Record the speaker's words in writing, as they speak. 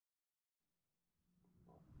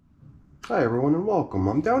Hi everyone and welcome.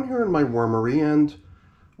 I'm down here in my wormery, and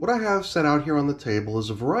what I have set out here on the table is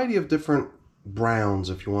a variety of different browns,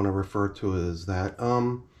 if you want to refer to it as that.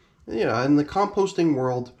 Yeah, in the composting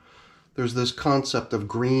world, there's this concept of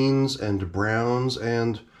greens and browns,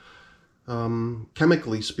 and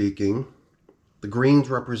chemically speaking, the greens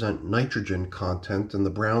represent nitrogen content and the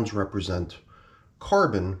browns represent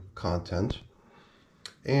carbon content.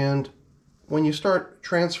 And when you start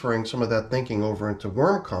transferring some of that thinking over into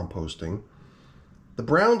worm composting, the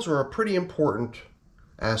browns are a pretty important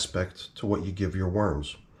aspect to what you give your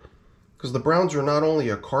worms. Because the browns are not only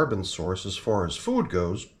a carbon source as far as food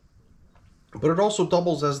goes, but it also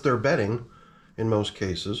doubles as their bedding in most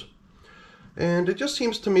cases. And it just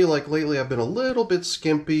seems to me like lately I've been a little bit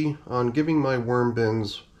skimpy on giving my worm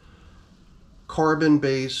bins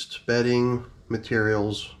carbon-based bedding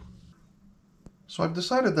materials. So I've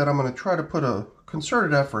decided that I'm going to try to put a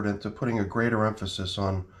concerted effort into putting a greater emphasis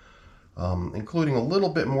on including a little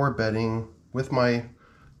bit more bedding with my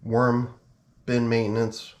worm bin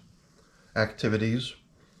maintenance activities.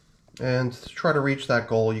 And to try to reach that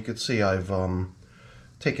goal, you can see I've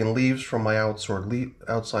taken leaves from my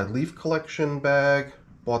outside leaf collection bag,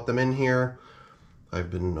 bought them in here.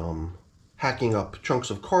 I've been hacking up chunks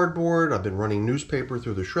of cardboard. I've been running newspaper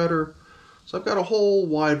through the shredder. So I've got a whole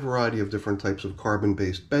wide variety of different types of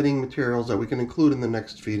carbon-based bedding materials that we can include in the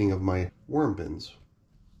next feeding of my worm bins.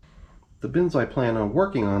 The bins I plan on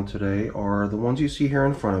working on today are the ones you see here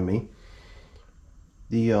in front of me.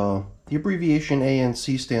 The abbreviation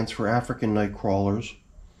ANC stands for African night crawlers.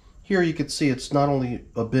 Here you can see it's not only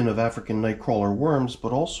a bin of African night crawler worms,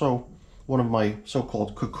 but also one of my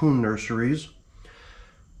so-called cocoon nurseries.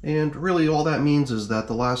 And really all that means is that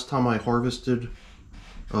the last time I harvested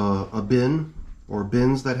a bin or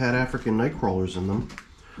bins that had African night crawlers in them,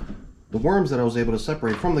 the worms that I was able to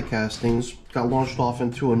separate from the castings got launched off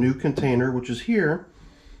into a new container, which is here,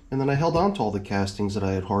 and then I held on to all the castings that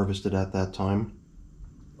I had harvested at that time.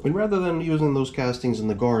 And rather than using those castings in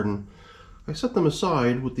the garden, I set them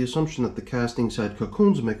aside with the assumption that the castings had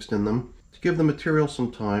cocoons mixed in them to give the material some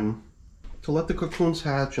time to let the cocoons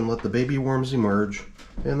hatch and let the baby worms emerge,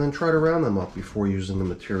 and then try to round them up before using the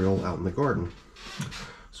material out in the garden.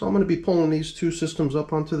 So I'm going to be pulling these two systems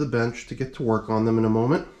up onto the bench to get to work on them in a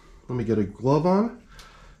moment. Let me get a glove on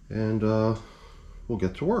and we'll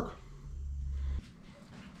get to work.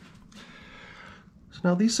 So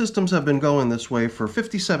now these systems have been going this way for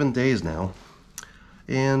 57 days now.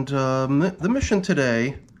 And the mission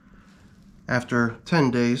today, after 10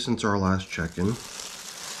 days since our last check-in,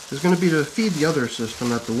 is going to be to feed the other system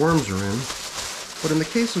that the worms are in. But in the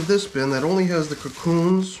case of this bin that only has the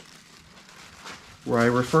cocoons, where I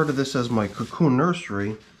refer to this as my cocoon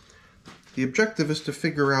nursery, the objective is to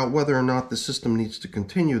figure out whether or not the system needs to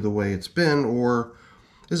continue the way it's been, or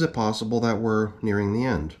is it possible that we're nearing the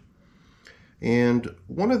end. And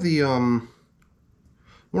one of the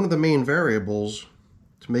main variables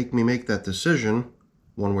to make me make that decision,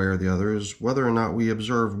 one way or the other, is whether or not we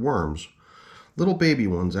observe worms. Little baby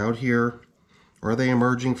ones out here. Are they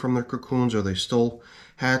emerging from their cocoons? Are they still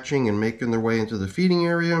hatching and making their way into the feeding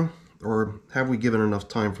area? Or have we given enough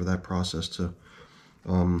time for that process to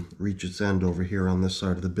reach its end over here on this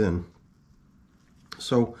side of the bin?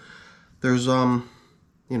 So there's, you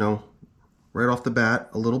know, right off the bat,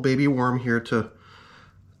 a little baby worm here to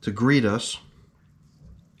greet us,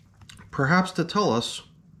 perhaps to tell us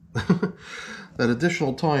that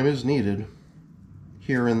additional time is needed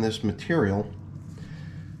here in this material.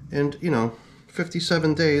 And, you know,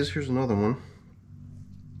 57 days, here's another one.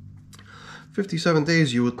 57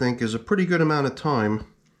 days, you would think, is a pretty good amount of time,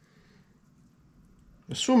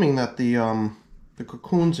 assuming that the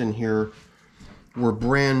cocoons in here were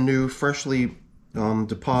brand new, freshly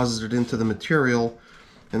deposited into the material,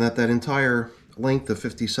 and that entire length of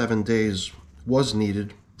 57 days was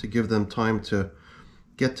needed to give them time to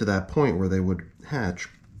get to that point where they would hatch.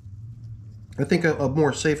 I think a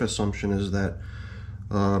more safe assumption is that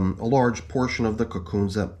a large portion of the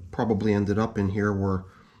cocoons that probably ended up in here were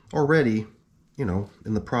already, you know,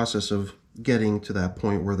 in the process of getting to that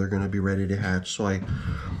point where they're going to be ready to hatch. So I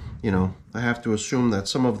have to assume that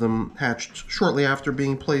some of them hatched shortly after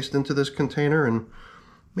being placed into this container, and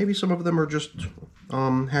maybe some of them are just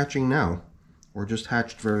hatching now, or just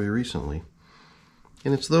hatched very recently.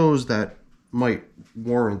 And it's those that might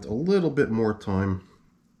warrant a little bit more time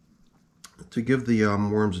to give the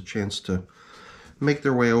worms a chance to make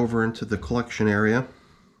their way over into the collection area.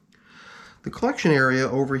 The collection area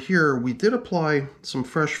over here, we did apply some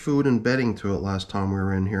fresh food and bedding to it last time we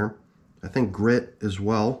were in here. I think grit as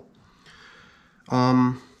well.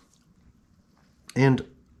 And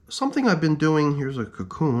something I've been doing, here's a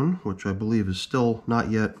cocoon, which I believe is still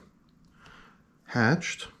not yet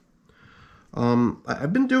hatched.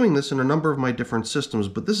 I've been doing this in a number of my different systems,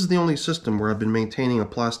 but this is the only system where I've been maintaining a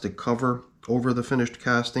plastic cover over the finished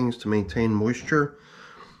castings to maintain moisture.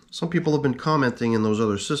 Some people have been commenting in those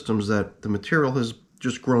other systems that the material has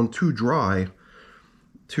just grown too dry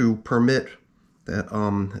to permit that,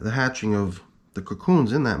 the hatching of the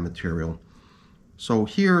cocoons in that material. So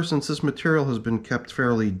here, since this material has been kept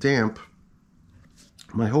fairly damp,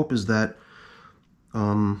 my hope is that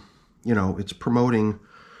it's promoting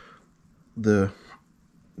the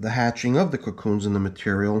hatching of the cocoons in the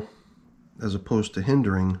material as opposed to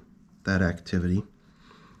hindering that activity.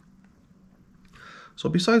 So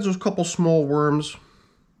besides those couple small worms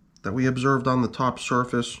that we observed on the top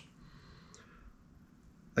surface,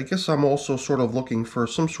 I guess I'm also sort of looking for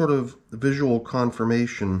some sort of visual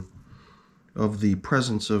confirmation of the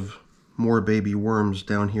presence of more baby worms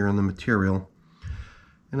down here in the material.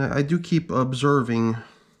 And I do keep observing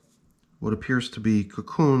what appears to be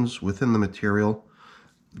cocoons within the material.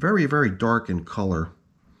 Very, very dark in color.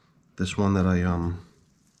 This one that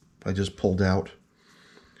I just pulled out.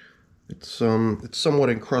 It's somewhat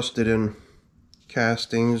encrusted in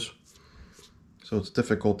castings, so it's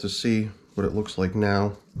difficult to see what it looks like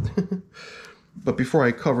now. But before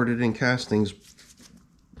I covered it in castings,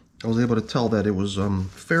 I was able to tell that it was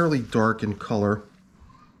fairly dark in color.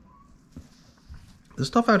 The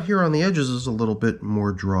stuff out here on the edges is a little bit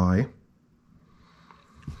more dry,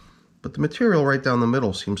 but the material right down the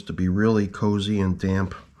middle seems to be really cozy and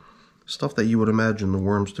damp. Stuff that you would imagine the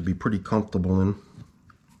worms to be pretty comfortable in.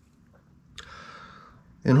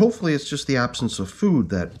 And hopefully it's just the absence of food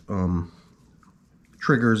that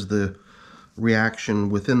triggers the reaction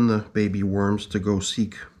within the baby worms to go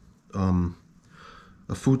seek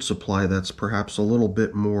a food supply that's perhaps a little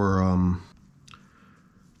bit more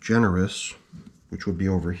generous, which would be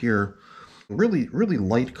over here. Really, really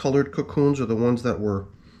light colored cocoons are the ones that were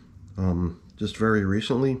just very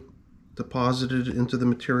recently deposited into the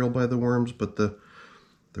material by the worms, but the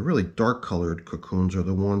really dark colored cocoons are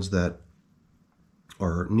the ones that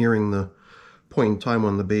are nearing the point in time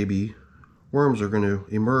when the baby worms are going to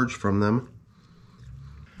emerge from them.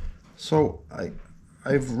 So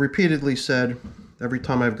I've repeatedly said every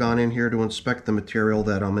time I've gone in here to inspect the material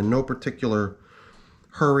that I'm in no particular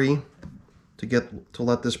hurry to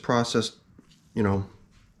let this process,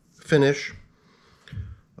 finish.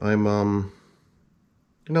 I'm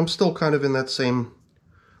still kind of in that same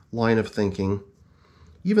line of thinking,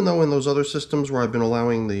 even though in those other systems where I've been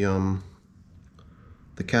allowing the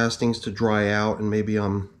castings to dry out, and maybe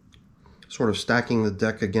I'm sort of stacking the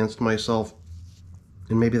deck against myself,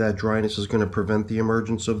 and maybe that dryness is going to prevent the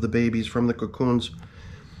emergence of the babies from the cocoons.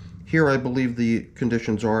 Here I believe the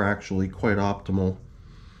conditions are actually quite optimal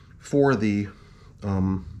for the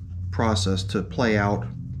process to play out,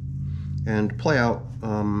 and play out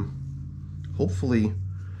hopefully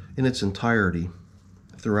in its entirety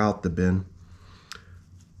throughout the bin.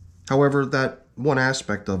 However, that one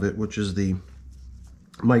aspect of it, which is the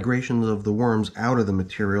migrations of the worms out of the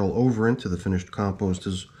material over into the finished compost,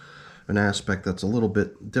 is an aspect that's a little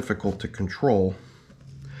bit difficult to control.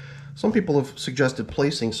 Some people have suggested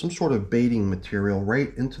placing some sort of baiting material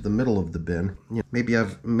right into the middle of the bin. Maybe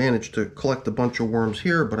I've managed to collect a bunch of worms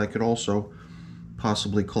here, but I could also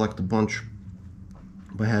possibly collect a bunch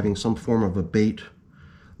by having some form of a bait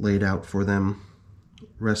laid out for them,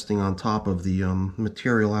 resting on top of the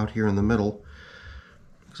material out here in the middle.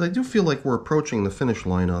 Because I do feel like we're approaching the finish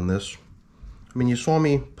line on this. I mean, you saw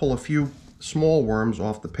me pull a few small worms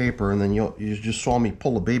off the paper, and then you just saw me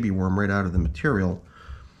pull a baby worm right out of the material.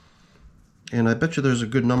 And I bet you there's a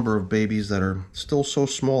good number of babies that are still so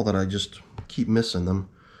small that I just keep missing them.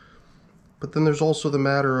 But then there's also the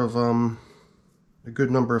matter of a good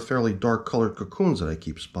number of fairly dark colored cocoons that I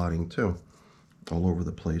keep spotting too, all over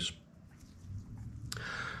the place.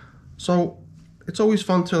 So it's always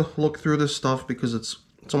fun to look through this stuff because it's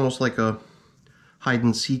almost like a hide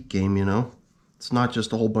and seek game, It's not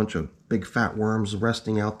just a whole bunch of big fat worms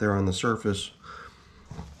resting out there on the surface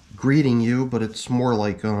greeting you, but it's more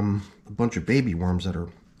like a bunch of baby worms that are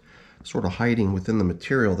sort of hiding within the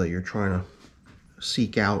material that you're trying to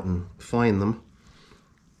seek out and find them.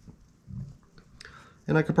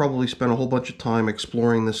 And I could probably spend a whole bunch of time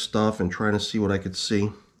exploring this stuff and trying to see what I could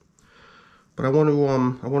see. But I want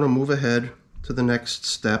to move ahead to the next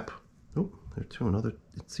step. Oh, there too, another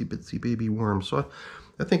itsy bitsy baby worm. So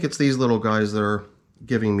I think it's these little guys that are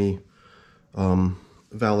giving me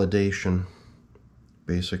validation,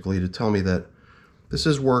 basically, to tell me that this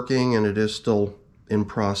is working and it is still in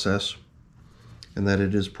process. and that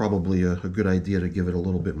it is probably a good idea to give it a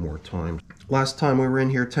little bit more time. Last time we were in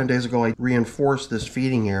here 10 days ago, I reinforced this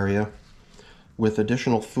feeding area with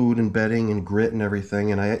additional food and bedding and grit and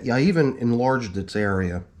everything, and I even enlarged its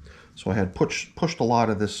area. So I had pushed a lot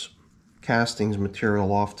of this castings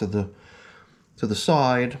material off to the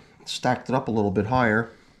side, stacked it up a little bit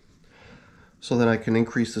higher so that I can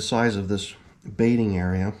increase the size of this baiting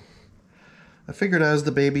area. I figured as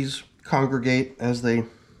the babies congregate, as they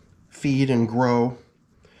feed and grow,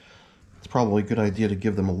 it's probably a good idea to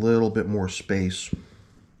give them a little bit more space.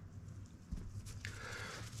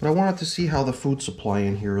 But I wanted to see how the food supply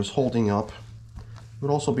in here is holding up. It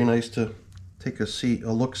would also be nice to take a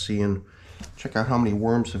look-see and check out how many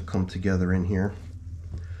worms have come together in here.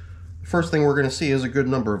 The first thing we're going to see is a good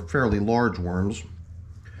number of fairly large worms.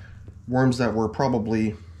 Worms that were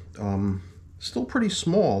probably still pretty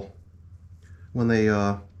small when they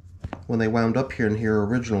wound up here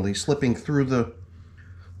originally, slipping through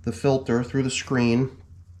the filter, through the screen,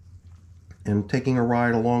 and taking a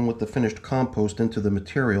ride along with the finished compost into the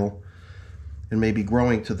material, and maybe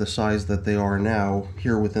growing to the size that they are now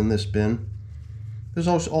here within this bin. There's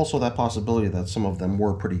also that possibility that some of them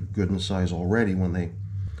were pretty good in size already when they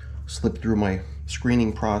slipped through my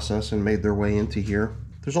screening process and made their way into here.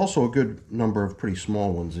 There's also a good number of pretty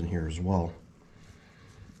small ones in here as well,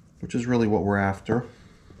 which is really what we're after.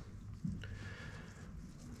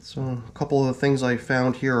 So a couple of the things I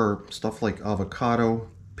found here are stuff like avocado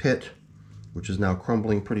pit, which is now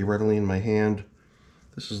crumbling pretty readily in my hand.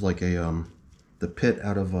 This is like the pit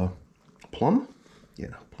out of a plum?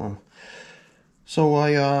 Yeah, plum. So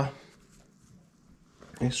I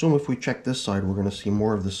assume if we check this side, we're going to see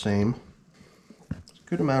more of the same. There's a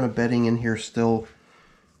good amount of bedding in here still.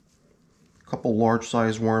 A couple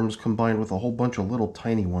large-sized worms combined with a whole bunch of little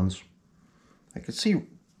tiny ones. I could see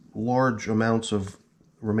large amounts of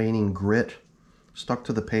remaining grit stuck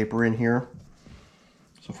to the paper in here.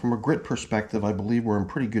 So from a grit perspective, I believe we're in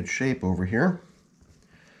pretty good shape over here.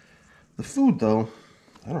 The food, though,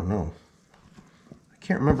 I don't know. I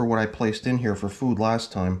can't remember what I placed in here for food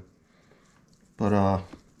last time, but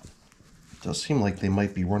it does seem like they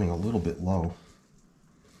might be running a little bit low.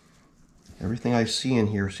 Everything I see in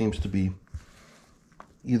here seems to be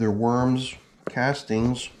either worms,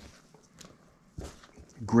 castings,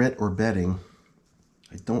 grit, or bedding.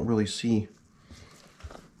 I don't really see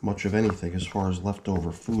much of anything as far as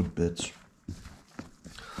leftover food bits.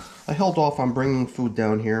 I held off on bringing food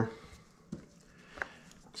down here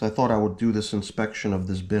because I thought I would do this inspection of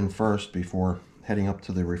this bin first before heading up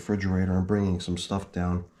to the refrigerator and bringing some stuff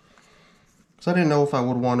down. Because I didn't know if I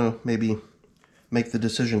would want to maybe make the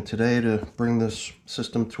decision today to bring this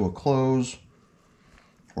system to a close,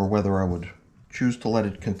 or whether I would choose to let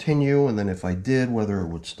it continue, and then if I did, whether it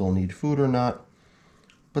would still need food or not.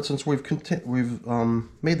 But since we've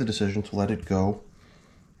made the decision to let it go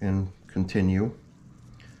and continue,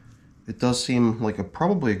 it does seem like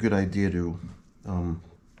probably a good idea to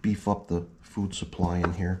beef up the food supply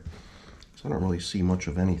in here. So I don't really see much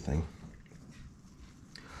of anything.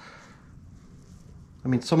 I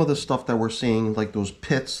mean, some of the stuff that we're seeing, like those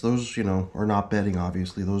pits, those, are not bedding,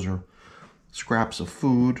 obviously. Those are scraps of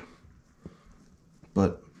food,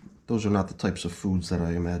 but those are not the types of foods that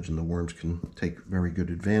I imagine the worms can take very good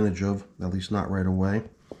advantage of, at least not right away.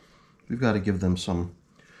 We've got to give them some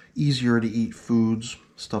easier to eat foods,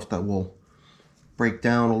 stuff that will break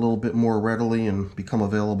down a little bit more readily and become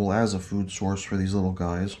available as a food source for these little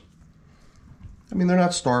guys. I mean, they're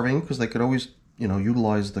not starving because they could always,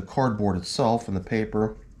 utilize the cardboard itself and the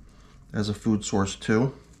paper as a food source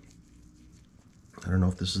too. I don't know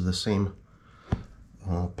if this is the same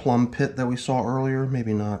plum pit that we saw earlier.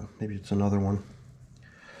 Maybe not. Maybe it's another one.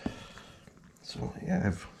 So yeah,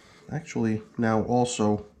 I've actually now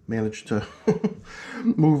also managed to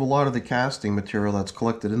move a lot of the casting material that's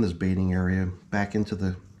collected in this baiting area back into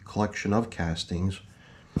the collection of castings,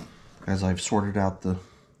 as I've sorted out the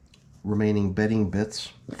remaining bedding bits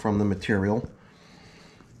from the material.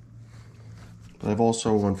 But I've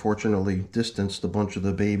also unfortunately distanced a bunch of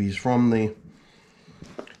the babies from the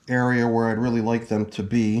area where I'd really like them to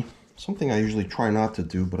be. Something I usually try not to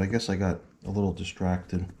do, but I guess I got a little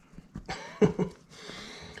distracted.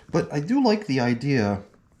 But I do like the idea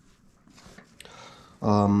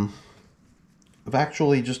of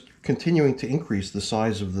actually just continuing to increase the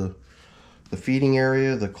size of the feeding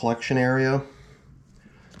area, the collection area,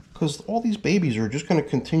 because all these babies are just going to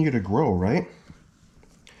continue to grow, right?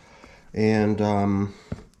 And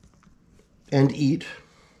eat.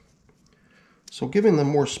 So giving them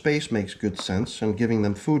more space makes good sense, and giving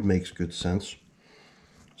them food makes good sense.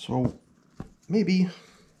 So maybe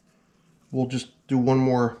we'll just do one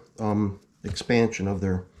more expansion of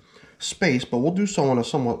their space, but we'll do so on a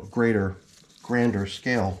somewhat grander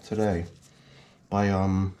scale today by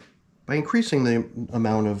increasing the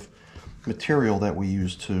amount of material that we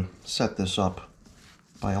use to set this up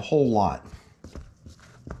by a whole lot.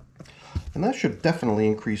 And that should definitely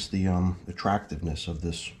increase the attractiveness of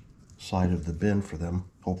this side of the bin for them,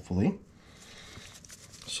 hopefully.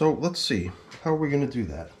 So let's see, how are we going to do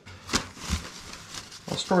that?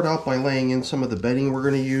 I'll start out by laying in some of the bedding we're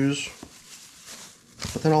going to use,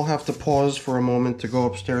 but then I'll have to pause for a moment to go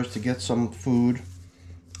upstairs to get some food.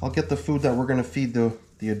 I'll get the food that we're going to feed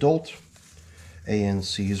the adult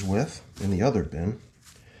ANCs with in the other bin,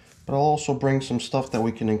 but I'll also bring some stuff that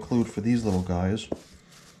we can include for these little guys.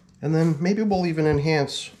 And then maybe we'll even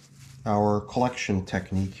enhance our collection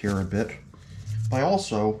technique here a bit by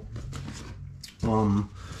also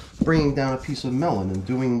bringing down a piece of melon and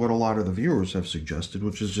doing what a lot of the viewers have suggested,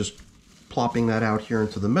 which is just plopping that out here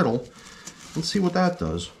into the middle and see what that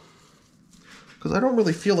does. Because I don't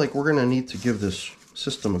really feel like we're going to need to give this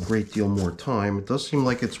system a great deal more time. It does seem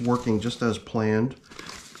like it's working just as planned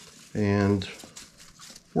and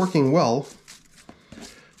working well,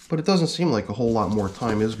 but it doesn't seem like a whole lot more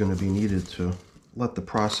time is going to be needed to let the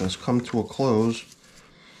process come to a close.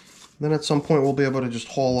 Then at some point we'll be able to just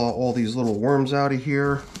haul all these little worms out of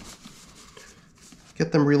here,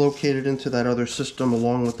 get them relocated into that other system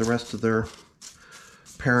along with the rest of their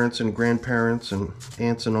parents and grandparents and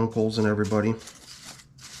aunts and uncles and everybody.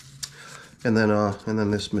 And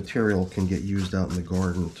then this material can get used out in the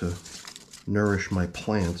garden to nourish my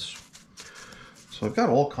plants. So I've got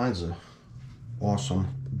all kinds of awesome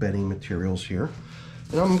bedding materials here,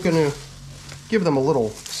 and I'm going to give them a little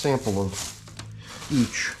sample of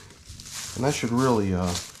each, and that should really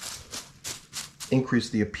increase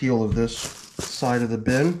the appeal of this side of the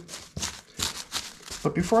bin.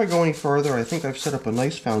 But before I go any further, I think I've set up a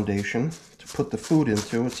nice foundation to put the food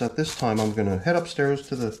into. It's at this time I'm going to head upstairs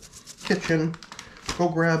to the kitchen, go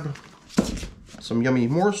grab some yummy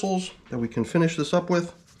morsels that we can finish this up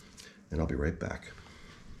with, and I'll be right back.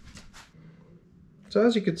 So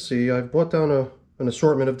as you can see, I've brought down an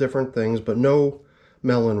assortment of different things, but no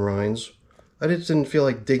melon rinds. I just didn't feel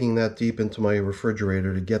like digging that deep into my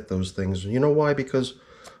refrigerator to get those things. You know why? Because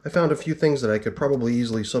I found a few things that I could probably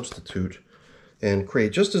easily substitute and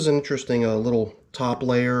create just as interesting a little top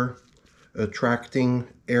layer, attracting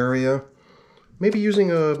area. Maybe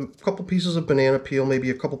using a couple pieces of banana peel, maybe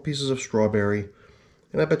a couple pieces of strawberry,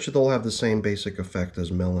 and I bet you they'll have the same basic effect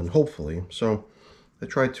as melon, hopefully. So I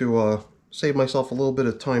tried to save myself a little bit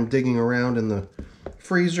of time digging around in the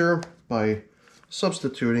freezer by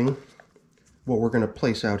substituting what we're going to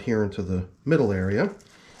place out here into the middle area.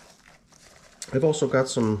 I've also got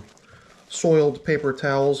some soiled paper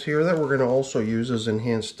towels here that we're going to also use as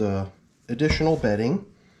enhanced additional bedding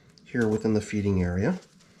here within the feeding area.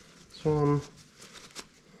 So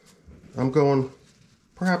I'm going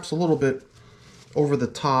perhaps a little bit over the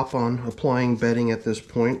top on applying bedding at this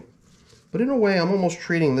point, but in a way I'm almost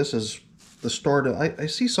treating this as the start of, I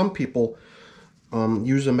see some people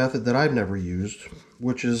use a method that I've never used,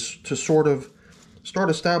 which is to sort of start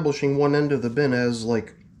establishing one end of the bin as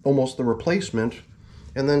like almost the replacement,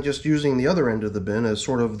 and then just using the other end of the bin as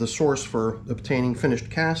sort of the source for obtaining finished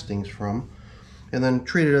castings from, and then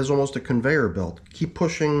treat it as almost a conveyor belt. Keep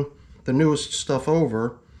pushing the newest stuff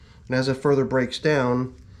over, and as it further breaks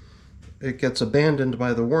down, it gets abandoned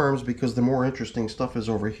by the worms because the more interesting stuff is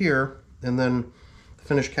over here, and then the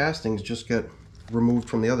finished castings just get removed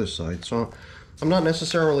from the other side. So I'm not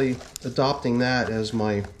necessarily adopting that as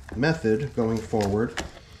my method going forward,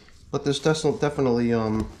 but this definitely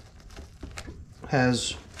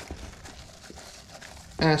has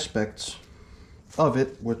aspects of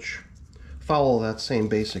it which follow that same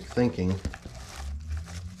basic thinking.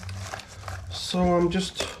 So I'm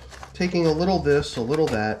just taking a little this, a little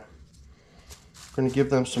that. I'm going to give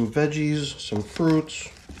them some veggies, some fruits.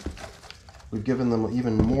 We've given them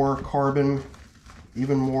even more carbon,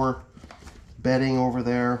 even more bedding over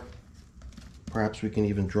there. Perhaps we can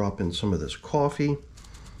even drop in some of this coffee.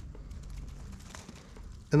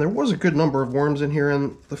 And there was a good number of worms in here,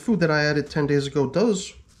 and the food that I added 10 days ago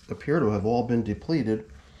does appear to have all been depleted.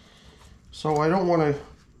 So I don't want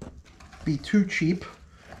to be too cheap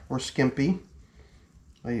or skimpy.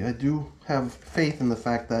 I do have faith in the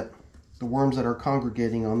fact that the worms that are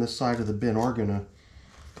congregating on this side of the bin are going to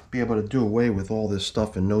be able to do away with all this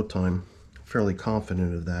stuff in no time. I'm fairly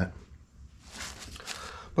confident of that.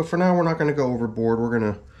 But for now, we're not going to go overboard. We're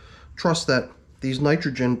going to trust that these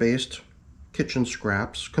nitrogen-based kitchen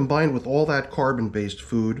scraps, combined with all that carbon-based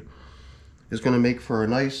food, is going to make for a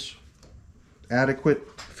nice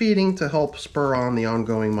adequate feeding to help spur on the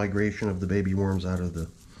ongoing migration of the baby worms out of the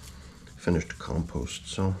finished compost.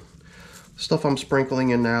 So the stuff I'm sprinkling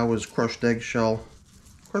in now is crushed eggshell.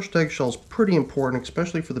 Crushed eggshell is pretty important,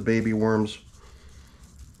 especially for the baby worms.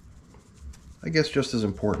 I guess just as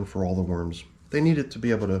important for all the worms. They need it to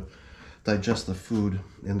be able to digest the food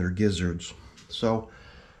in their gizzards. So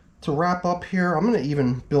to wrap up here, I'm going to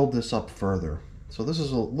even build this up further. So this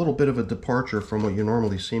is a little bit of a departure from what you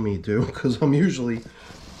normally see me do, because I'm usually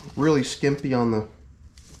really skimpy on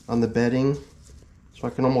the bedding. So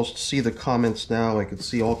I can almost see the comments now. I could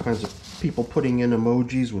see all kinds of people putting in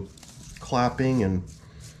emojis with clapping and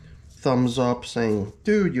thumbs up saying,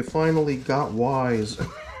 dude, you finally got wise.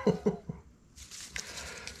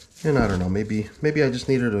 And I don't know, maybe I just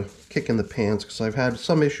needed a kick in the pants, because I've had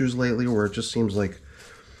some issues lately where it just seems like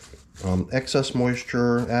excess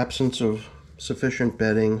moisture, absence of sufficient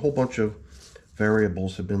bedding, a whole bunch of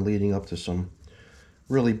variables have been leading up to some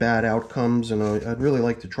really bad outcomes, and I'd really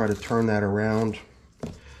like to try to turn that around.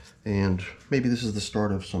 And maybe this is the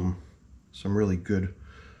start of some really good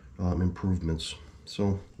improvements.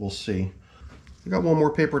 So we'll see. I got one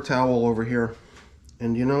more paper towel over here,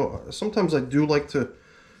 and you know, sometimes I do like to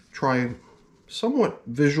try somewhat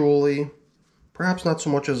visually, perhaps not so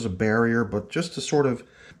much as a barrier, but just to sort of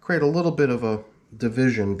create a little bit of a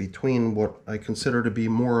division between what I consider to be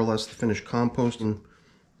more or less the finished compost and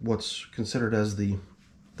what's considered as the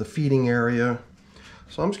feeding area.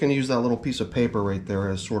 So I'm just going to use that little piece of paper right there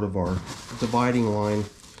as sort of our dividing line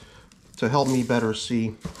to help me better see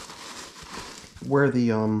where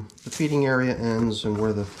the feeding area ends and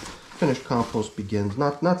where the finished compost begins.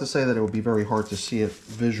 Not to say that it would be very hard to see it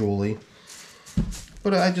visually,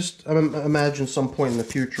 but I imagine some point in the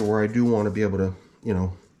future where I do want to be able to, you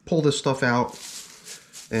know, pull this stuff out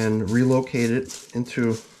and relocate it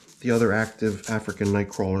into the other active African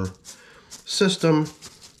nightcrawler system,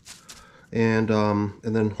 and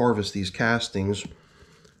then harvest these castings.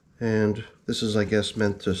 And this is, I guess,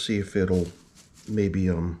 meant to see if it'll maybe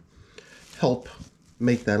help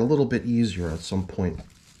make that a little bit easier at some point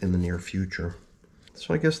in the near future.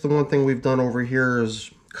 So I guess the one thing we've done over here is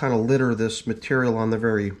kind of litter this material on the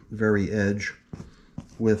very edge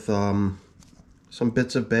with some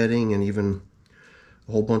bits of bedding and even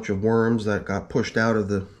a whole bunch of worms that got pushed out of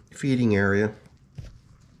the feeding area.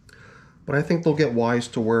 But I think they'll get wise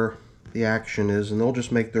to where the action is, and they'll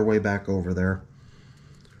just make their way back over there.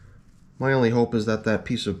 My only hope is that that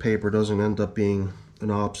piece of paper doesn't end up being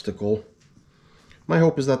an obstacle. My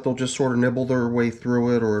hope is that they'll just sort of nibble their way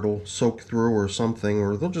through it, or it'll soak through or something,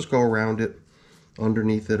 or they'll just go around it,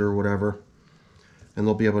 underneath it or whatever, and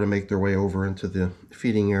they'll be able to make their way over into the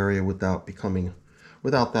feeding area without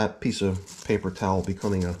that piece of paper towel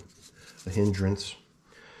becoming a hindrance.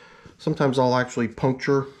 Sometimes I'll actually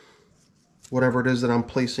puncture whatever it is that I'm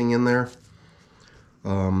placing in there,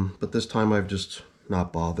 but this time I've just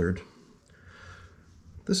not bothered.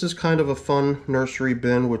 This is kind of a fun nursery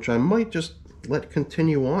bin, which I might just let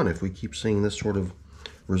continue on if we keep seeing this sort of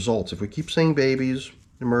results. If we keep seeing babies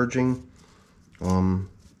emerging,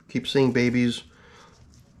 keep seeing babies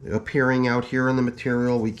appearing out here in the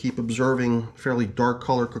material, we keep observing fairly dark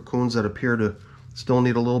color cocoons that appear to still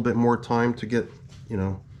need a little bit more time to get, you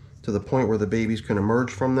know, to the point where the babies can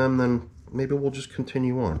emerge from them, then maybe we'll just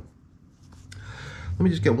continue on. Let me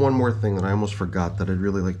just get one more thing that I almost forgot that I'd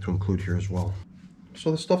really like to include here as well. So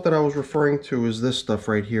the stuff that I was referring to is this stuff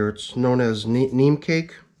right here. It's known as NEEM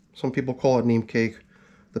cake. Some people call it NEEM cake.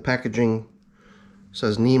 The packaging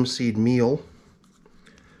says NEEM seed meal.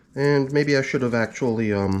 And maybe I should have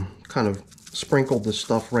actually kind of sprinkled this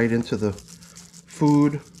stuff right into the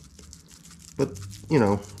food. But, you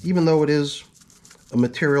know, even though it is a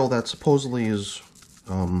material that supposedly is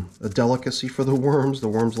a delicacy for the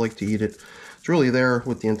worms like to eat it, it's really there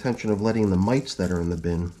with the intention of letting the mites that are in the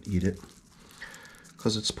bin eat it,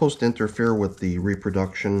 because it's supposed to interfere with the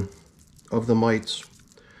reproduction of the mites,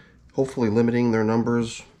 hopefully limiting their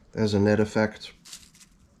numbers as a net effect.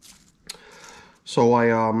 So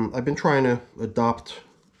I've been trying to adopt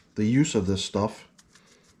the use of this stuff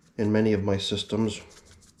in many of my systems.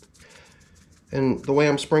 And the way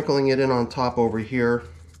I'm sprinkling it in on top over here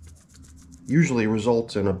usually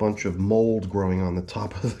results in a bunch of mold growing on the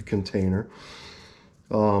top of the container.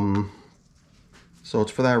 So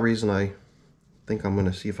it's for that reason I think I'm going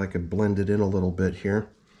to see if I could blend it in a little bit here.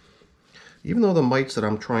 Even though the mites that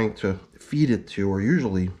I'm trying to feed it to are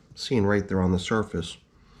usually seen right there on the surface.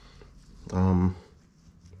 A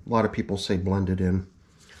lot of people say blend it in,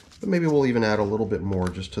 but maybe we'll even add a little bit more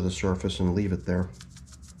just to the surface and leave it there,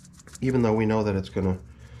 even though we know that it's going to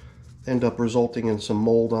end up resulting in some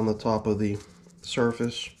mold on the top of the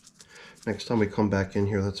surface. next time we come back in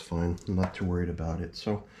here, that's fine. I'm not too worried about it.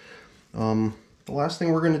 So the last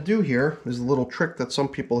thing we're going to do here is a little trick that some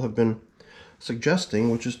people have been suggesting,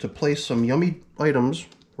 which is to place some yummy items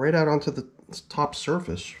right out onto the top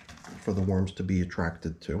surface for the worms to be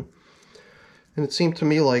attracted to. And it seemed to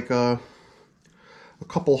me like a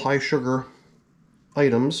couple high sugar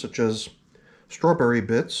items such as strawberry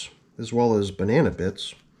bits as well as banana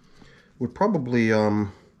bits would probably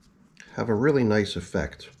have a really nice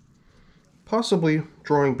effect. Possibly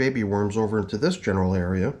drawing baby worms over into this general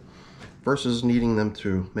area versus needing them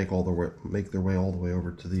to make their way all the way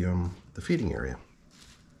over to the feeding area.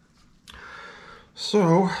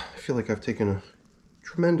 So I feel like I've taken a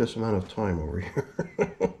tremendous amount of time over here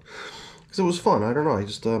because it was fun. I don't know. I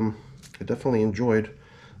definitely enjoyed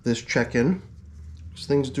this check-in.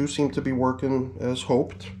 Things do seem to be working as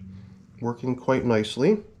hoped, working quite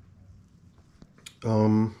nicely.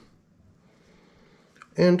 And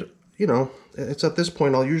you know, it's at this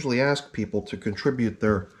point I'll usually ask people to contribute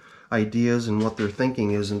their ideas and what their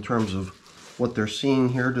thinking is in terms of what they're seeing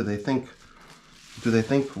here. Do they think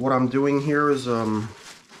what I'm doing here is the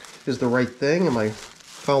right thing? Am I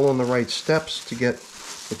following the right steps to get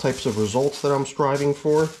the types of results that I'm striving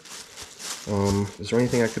for? Is there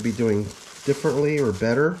anything I could be doing differently or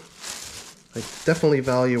better? I definitely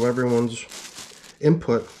value everyone's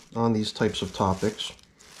input on these types of topics.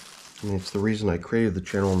 I mean, it's the reason I created the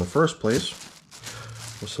channel in the first place,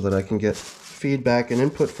 was so that I can get feedback and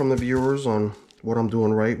input from the viewers on what I'm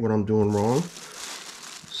doing right, what I'm doing wrong.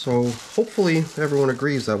 So hopefully everyone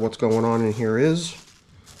agrees that what's going on in here is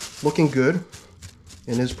looking good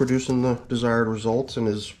and is producing the desired results and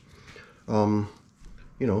is, you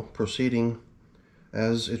know, proceeding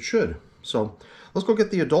as it should. So let's go get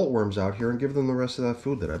the adult worms out here and give them the rest of that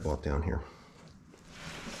food that I bought down here.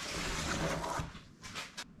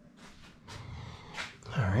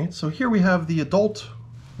 Alright, so here we have the adult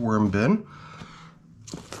worm bin.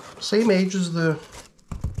 Same age as the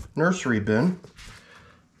nursery bin.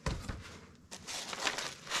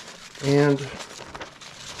 And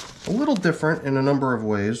a little different in a number of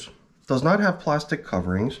ways. Does not have plastic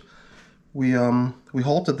coverings. We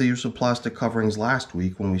halted the use of plastic coverings last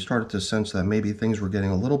week when we started to sense that maybe things were getting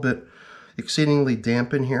a little bit exceedingly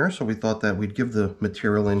damp in here, so we thought that we'd give the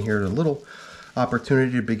material in here a little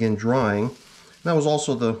opportunity to begin drying. And that was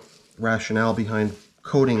also the rationale behind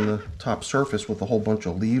coating the top surface with a whole bunch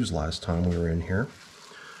of leaves last time we were in here.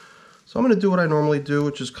 So I'm going to do what I normally do,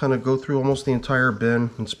 which is kind of go through almost the entire bin,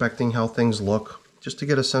 inspecting how things look, just to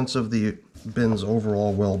get a sense of the bin's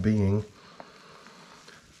overall well-being.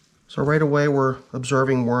 So right away we're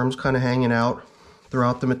observing worms kind of hanging out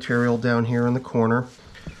throughout the material down here in the corner.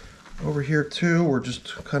 Over here too, we're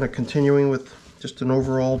just kind of continuing with just an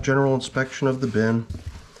overall general inspection of the bin.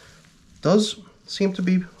 Does seem to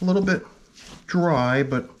be a little bit dry,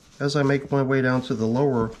 but as I make my way down to the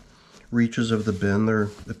lower reaches of the bin, there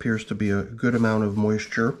appears to be a good amount of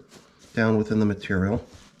moisture down within the material.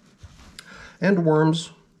 And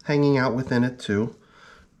worms hanging out within it too.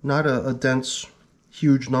 Not a dense,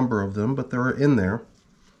 huge number of them, but they're in there.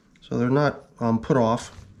 So they're not put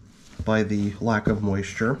off by the lack of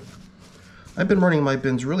moisture. I've been running my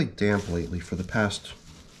bins really damp lately for the past,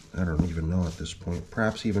 I don't even know at this point,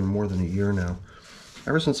 perhaps even more than a year now.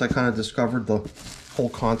 Ever since I kind of discovered the whole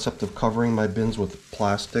concept of covering my bins with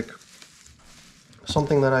plastic.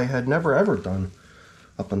 Something that I had never ever done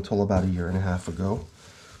up until about a year and a half ago.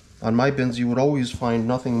 On my bins you would always find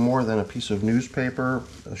nothing more than a piece of newspaper,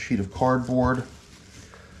 a sheet of cardboard,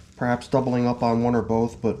 perhaps doubling up on one or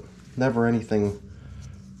both, but never anything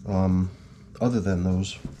other than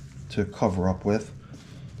those to cover up with.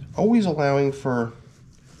 Always allowing for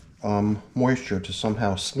moisture to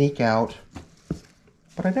somehow sneak out,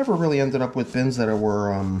 but I never really ended up with bins that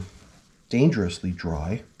were dangerously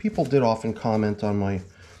dry. People did often comment on my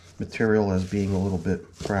material as being a little bit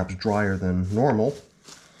perhaps drier than normal,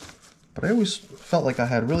 but I always felt like I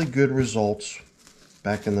had really good results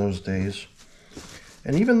back in those days.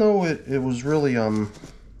 And even though it was really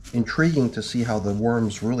intriguing to see how the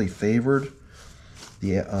worms really favored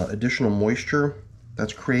the additional moisture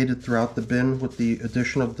that's created throughout the bin with the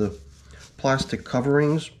addition of the plastic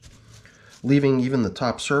coverings, leaving even the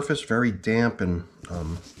top surface very damp and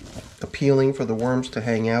appealing for the worms to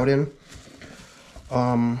hang out in.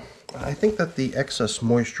 I think that the excess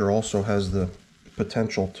moisture also has the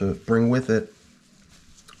potential to bring with it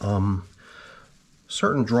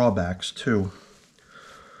certain drawbacks too.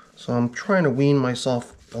 So I'm trying to wean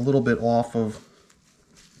myself a little bit off of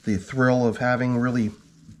the thrill of having really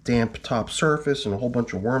damp top surface and a whole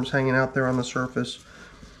bunch of worms hanging out there on the surface.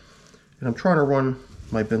 And I'm trying to run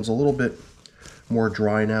my bins a little bit more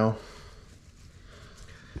dry now.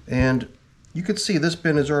 And you can see this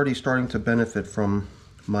bin is already starting to benefit from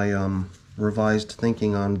my revised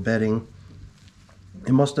thinking on bedding.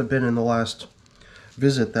 It must have been in the last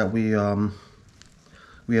visit that we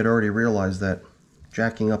had already realized that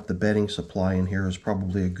jacking up the bedding supply in here is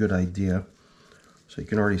probably a good idea. So you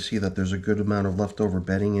can already see that there's a good amount of leftover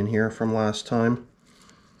bedding in here from last time.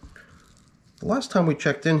 The last time we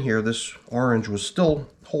checked in here, this orange was still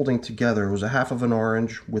holding together. It was a half of an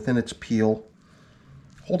orange within its peel,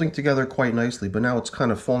 holding together quite nicely, but now it's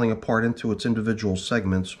kind of falling apart into its individual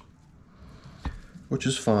segments, which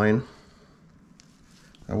is fine.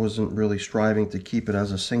 I wasn't really striving to keep it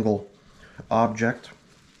as a single object.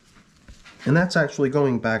 And that's actually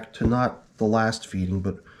going back to not the last feeding,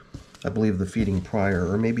 but I believe the feeding prior,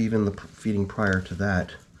 or maybe even the feeding prior to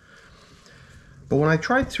that. But when I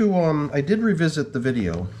tried to, I did revisit the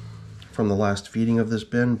video from the last feeding of this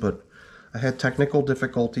bin, but I had technical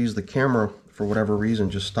difficulties. The camera, for whatever reason,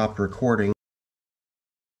 just stopped recording.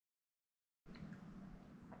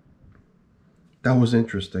 That was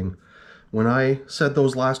interesting. When I said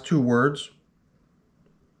those last two words,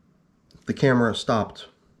 the camera stopped.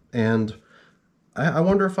 And I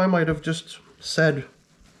wonder if I might have just said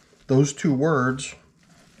those two words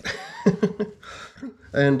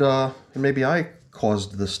and maybe I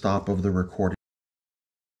caused the stop of the recording.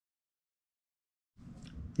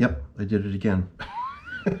 Yep, I did it again.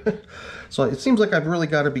 So it seems like I've really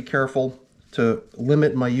got to be careful to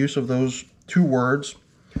limit my use of those two words.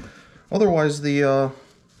 Otherwise, the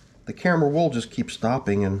camera will just keep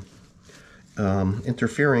stopping and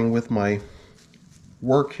interfering with my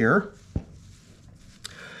work here.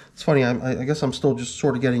 It's funny, I guess I'm still just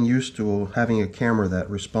sort of getting used to having a camera that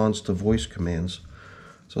responds to voice commands.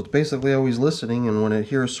 So it's basically always listening, and when it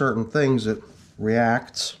hears certain things, it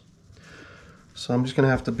reacts. So I'm just going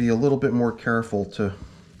to have to be a little bit more careful to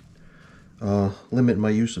limit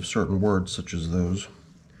my use of certain words, such as those,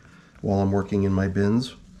 while I'm working in my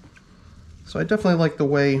bins. So I definitely like the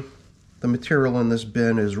way the material in this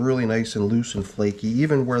bin is really nice and loose and flaky,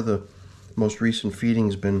 even where the most recent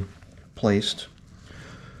feeding's been placed.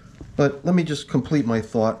 But let me just complete my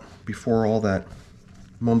thought before all that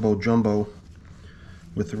mumbo jumbo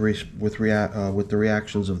with the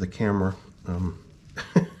reactions of the camera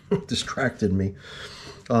distracted me.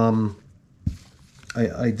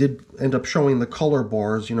 I did end up showing the color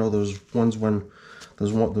bars, you know, those ones when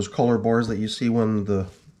those color bars that you see when the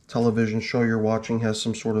television show you're watching has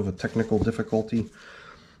some sort of a technical difficulty,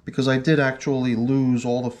 because I did actually lose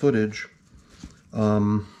all the footage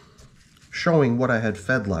showing what I had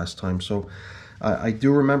fed last time. So I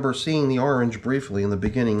do remember seeing the orange briefly in the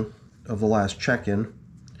beginning of the last check-in,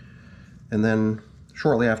 and then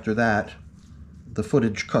shortly after that the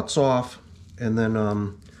footage cuts off and then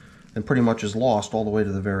and pretty much is lost all the way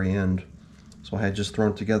to the very end. So I had just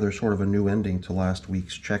thrown together sort of a new ending to last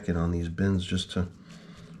week's check-in on these bins, just to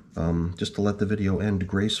let the video end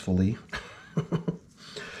gracefully.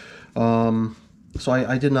 So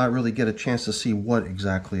I did not really get a chance to see what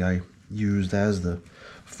exactly I used as the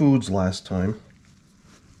foods last time.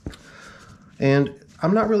 And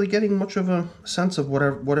I'm not really getting much of a sense of what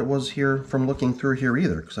it was here from looking through here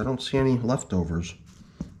either, because I don't see any leftovers.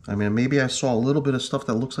 I mean, maybe I saw a little bit of stuff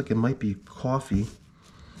that looks like it might be coffee.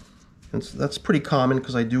 And that's pretty common,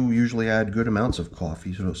 because I do usually add good amounts of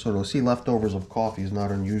coffee. So to see leftovers of coffee is not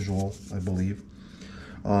unusual, I believe.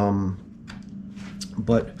 But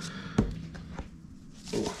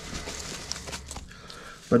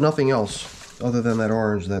nothing else other than that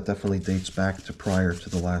orange that definitely dates back to prior to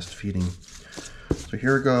the last feeding. So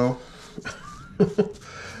here we go,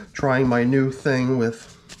 trying my new thing with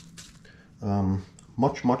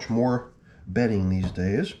much more bedding these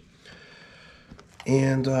days.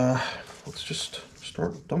 And let's just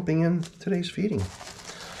start dumping in today's feeding.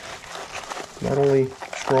 Not only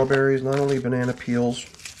strawberries, not only banana peels,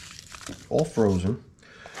 all frozen,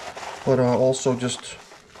 but also just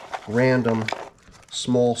random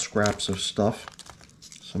small scraps of stuff.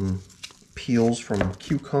 Some peels from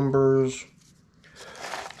cucumbers,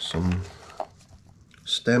 some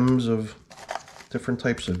stems of different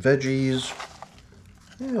types of veggies,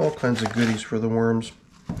 and all kinds of goodies for the worms.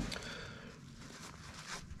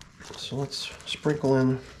 So let's sprinkle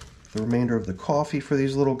in the remainder of the coffee for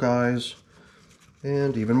these little guys,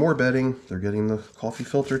 and even more bedding. They're getting the coffee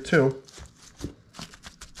filter too.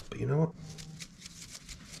 But you know what?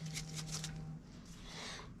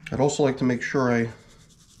 I'd also like to make sure I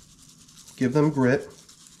give them grit.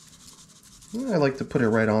 I like to put it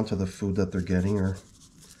right onto the food that they're getting, or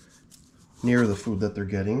near the food that they're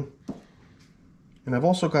getting. And I've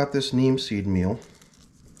also got this neem seed meal.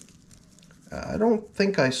 I don't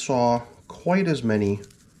think I saw quite as many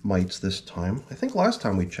mites this time. I think last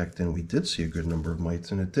time we checked in, we did see a good number of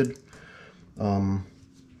mites, and it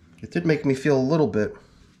did make me feel a little bit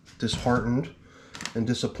disheartened and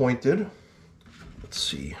disappointed. Let's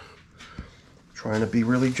see. Trying to be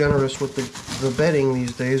really generous with the bedding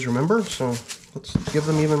these days, remember? So let's give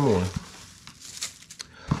them even more.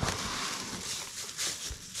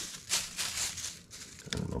 I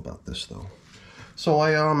don't know about this though. So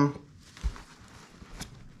I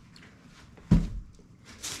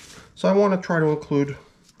want to try to include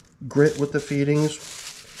grit with the feedings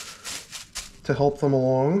to help them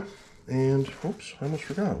along. And oops, I almost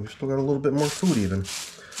forgot. We still got a little bit more food even.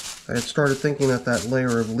 I had started thinking that that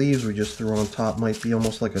layer of leaves we just threw on top might be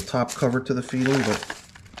almost like a top cover to the feeding, but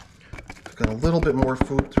I've got a little bit more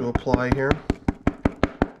food to apply here.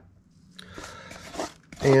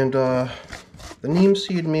 And the neem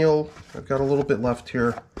seed meal, I've got a little bit left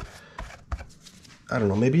here. I don't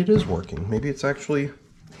know, maybe it is working. Maybe it's actually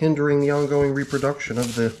hindering the ongoing reproduction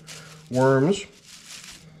of the worms.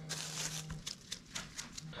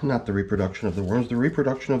 Not the reproduction of the worms, the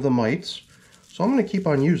reproduction of the mites. So I'm going to keep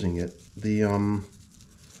on using it. The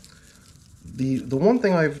one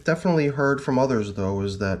thing I've definitely heard from others though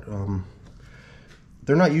is that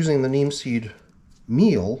they're not using the neem seed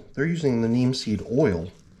meal, they're using the neem seed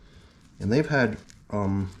oil, and they've had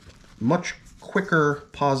much quicker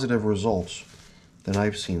positive results than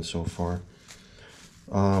I've seen so far.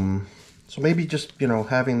 So maybe just, you know,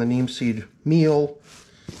 having the neem seed meal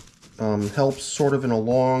helps sort of in a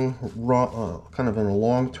long run, kind of in a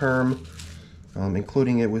long term.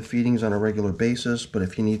 Including it with feedings on a regular basis, but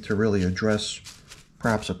if you need to really address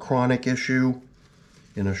perhaps a chronic issue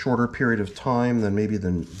in a shorter period of time, then maybe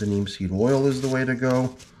the neem seed oil is the way to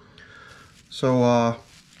go. So,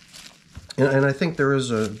 and I think there is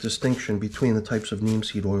a distinction between the types of neem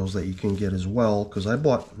seed oils that you can get as well, because I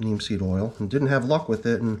bought neem seed oil and didn't have luck with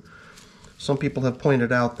it, and some people have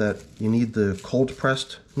pointed out that you need the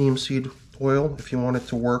cold-pressed neem seed oil if you want it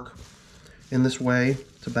to work in this way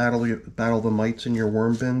to battle the mites in your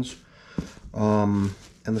worm bins. And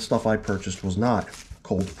the stuff I purchased was not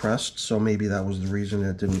cold pressed, so maybe that was the reason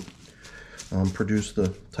it didn't produce the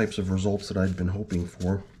types of results that I'd been hoping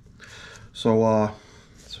for. So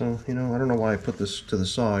you know, I don't know why I put this to the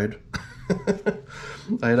side.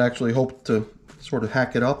 I had actually hoped to sort of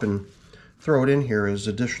hack it up and throw it in here as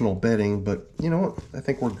additional bedding, but you know what? I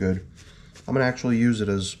think we're good. I'm gonna actually use it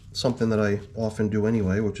as something that I often do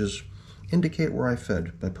anyway, which is indicate where I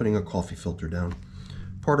fed by putting a coffee filter down.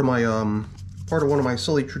 Part of my part of one of my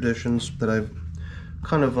silly traditions that I've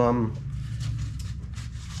kind of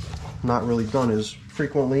not really done as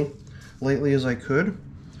frequently lately as I could.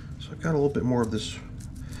 So I've got a little bit more of this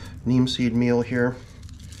neem seed meal here.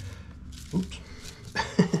 Oops.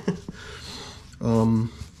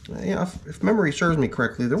 Yeah, if memory serves me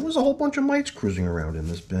correctly, there was a whole bunch of mites cruising around in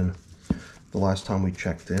this bin the last time we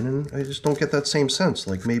checked in, and I just don't get that same sense.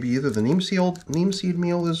 Like maybe either the neem seed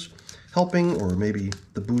meal is helping, or maybe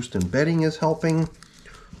the boost in bedding is helping,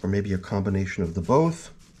 or maybe a combination of the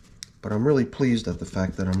both. But I'm really pleased at the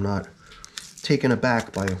fact that I'm not taken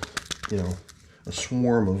aback by, you know, a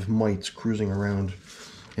swarm of mites cruising around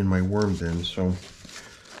in my worm bin. So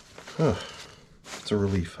it's a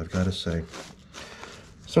relief, I've got to say.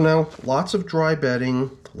 So now lots of dry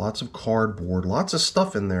bedding, lots of cardboard, lots of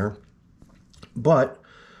stuff in there. But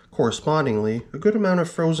correspondingly, a good amount of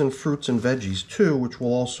frozen fruits and veggies too, which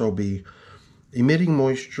will also be emitting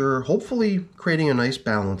moisture, hopefully creating a nice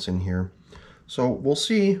balance in here. So we'll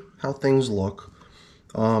see how things look.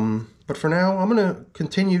 But for now, I'm going to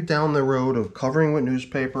continue down the road of covering with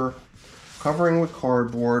newspaper, covering with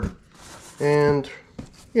cardboard, and,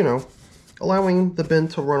 you know, allowing the bin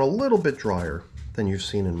to run a little bit drier than you've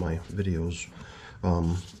seen in my videos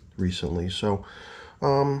recently. So,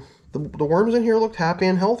 the worms in here looked happy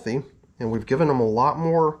and healthy, and we've given them a lot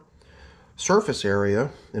more surface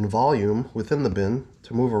area and volume within the bin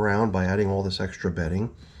to move around by adding all this extra bedding.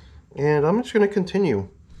 And I'm just going to continue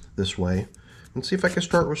this way and see if I can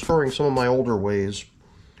start restoring some of my older ways,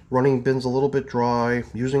 running bins a little bit dry,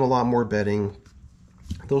 using a lot more bedding.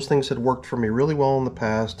 Those things had worked for me really well in the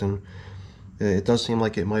past, and it does seem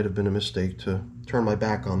like it might have been a mistake to turn my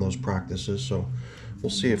back on those practices. So we'll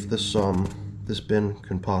see if this this bin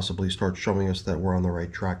can possibly start showing us that we're on the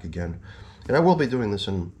right track again. And I will be doing this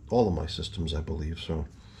in all of my systems, I believe, so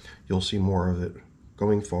you'll see more of it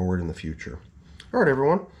going forward in the future. All right,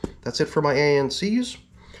 everyone, that's it for my ANCs,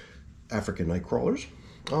 African night crawlers.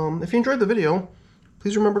 If you enjoyed the video,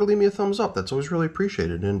 please remember to leave me a thumbs up. That's always really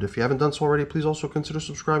appreciated. And if you haven't done so already, please also consider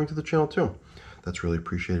subscribing to the channel too. That's really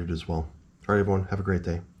appreciated as well. All right, everyone, have a great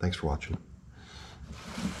day. Thanks for watching.